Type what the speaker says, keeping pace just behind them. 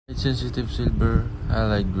Sensitive silver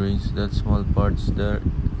highlight grains, that small parts. The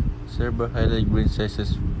silver highlight grain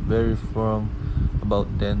sizes vary from about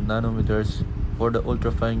 10 nanometers for the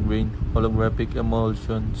ultrafine grain holographic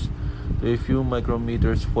emulsions to a few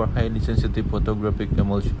micrometers for highly sensitive photographic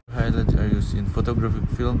emulsion. Highlights are used in photographic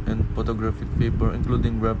film and photographic paper,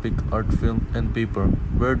 including graphic art film and paper,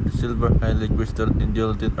 where the silver highlight crystal and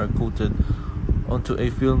gelatin are coated onto a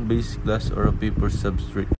film-based glass or a paper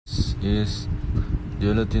substrate. This is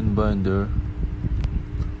gelatin binder.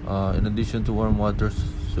 In addition to warm water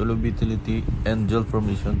solubility and gel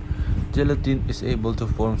formation, gelatin is able to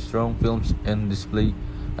form strong films and display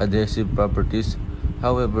adhesive properties.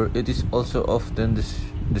 However, it is also often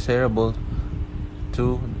desirable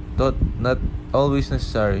to, but not always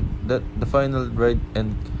necessary, that the final dried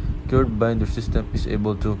and cured binder system is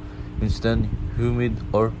able to withstand humid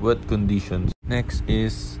or wet conditions. Next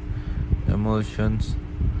is emulsions.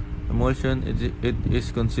 Emulsion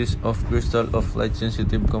consists of crystal of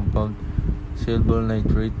light-sensitive compound silver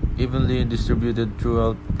nitrate evenly distributed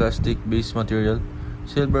throughout plastic-based material.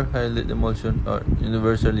 Silver highlight emulsion are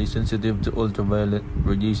universally sensitive to ultraviolet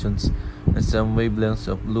radiations and some wavelengths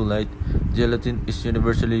of blue light. Gelatin is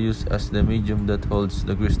universally used as the medium that holds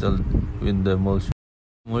the crystal in the emulsion.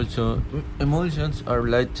 Emulsions are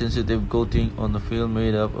light-sensitive coating on a film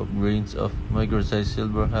made up of grains of micro-sized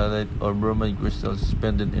silver highlight or bromide crystals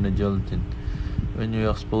suspended in a gelatin. When you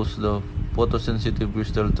expose the photosensitive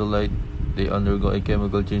crystal to light, they undergo a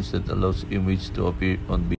chemical change that allows image to appear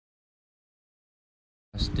on beam.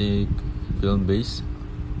 Plastic film base.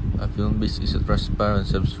 A film base is a transparent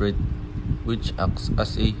substrate which acts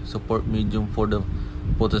as a support medium for the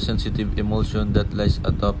photosensitive emulsion that lies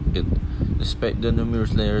atop it. Despite the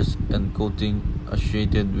numerous layers and coating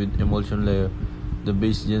associated with emulsion layer, the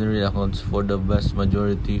base generally accounts for the vast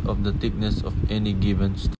majority of the thickness of any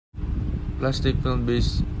given strip. Plastic film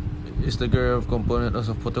base is the carrier of component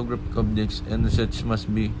of photographic objects, and such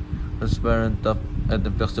must be transparent, tough,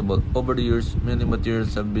 and flexible. Over the years, many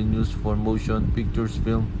materials have been used for motion pictures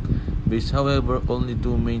film base. However, only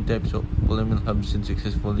two main types of polymer have been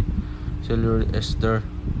successfully: cellular ester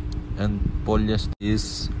and polyester.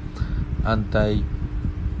 Is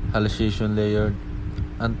anti-hallucination layer.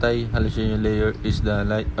 Anti-hallucination layer is the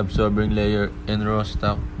light-absorbing layer in raw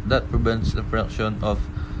stock that prevents refraction of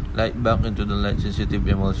light back into the light-sensitive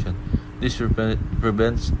emulsion. This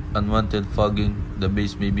prevents unwanted fogging. The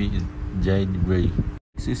base may be dyed gray.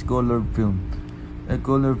 This is colored film. A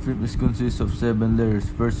colored film consists of 7 layers.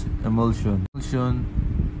 First, emulsion. Emulsion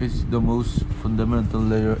is the most fundamental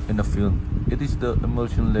layer in a film. It is the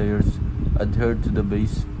emulsion layers adhered to the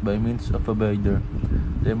base by means of a binder.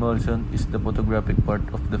 The emulsion is the photographic part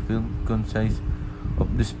of the film, consists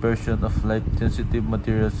of dispersion of light-sensitive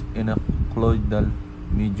materials in a colloidal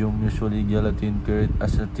medium, usually gelatin, carried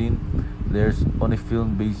as a thin layers on a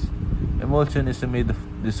film base. Emulsion is made of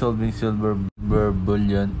dissolving silver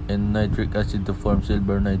bullion and nitric acid to form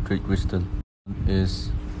silver nitrate crystal. Is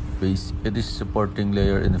base. It is supporting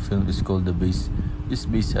layer in the film is called the base. This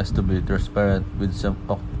base has to be transparent with some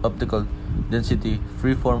optical density,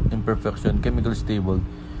 free-form imperfection, chemically stable,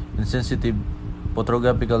 insensitive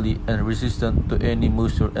photographically, and resistant to any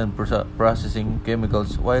moisture and processing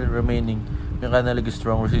chemicals, while remaining mechanically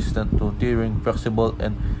strong, resistant to tearing, flexible,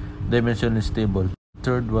 and dimensionally stable.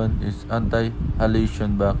 Third one is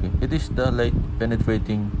anti-hallucination backing. It is the light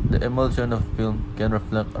penetrating the emulsion of film can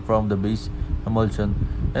reflect from the base emulsion,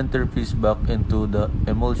 interface back into the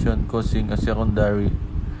emulsion, causing a secondary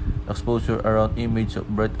exposure around image of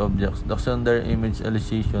bright objects. The secondary image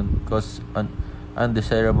hallucination causes an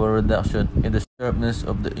undesirable reduction in the sharpness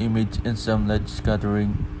of the image and some light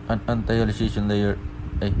scattering. An anti-hallucination layer,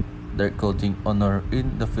 a dark coating on or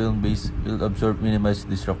in the film base, will absorb minimize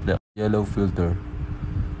this reflection. Yellow filter.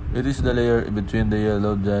 It is the layer between the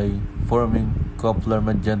yellow dye forming Koppler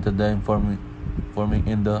magenta dye forming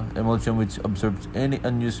in the emulsion, which absorbs any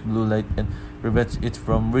unused blue light and prevents it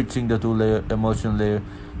from reaching the two-layer emulsion layer.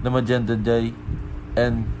 The magenta dye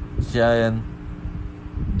and cyan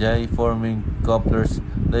dye forming Kopplers.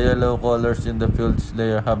 The yellow colors in the filled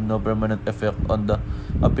layer have no permanent effect on the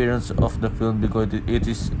appearance of the film because it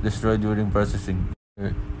is destroyed during processing.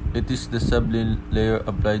 It is the sub-layer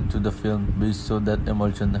applied to the film base so that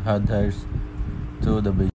emulsion adheres to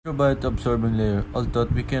the base. Ultraviolet absorbing layer. Although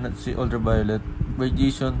we cannot see ultraviolet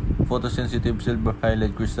radiation, photosensitive silver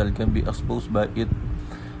highlight crystal can be exposed by it.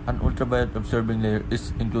 An ultraviolet absorbing layer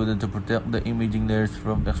is included to protect the imaging layers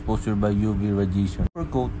from exposure by UV radiation. Upper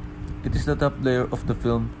coat. It is the top layer of the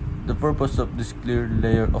film. The purpose of this clear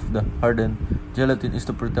layer of the hardened gelatin is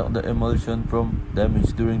to protect the emulsion from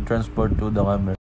damage during transport to the camera.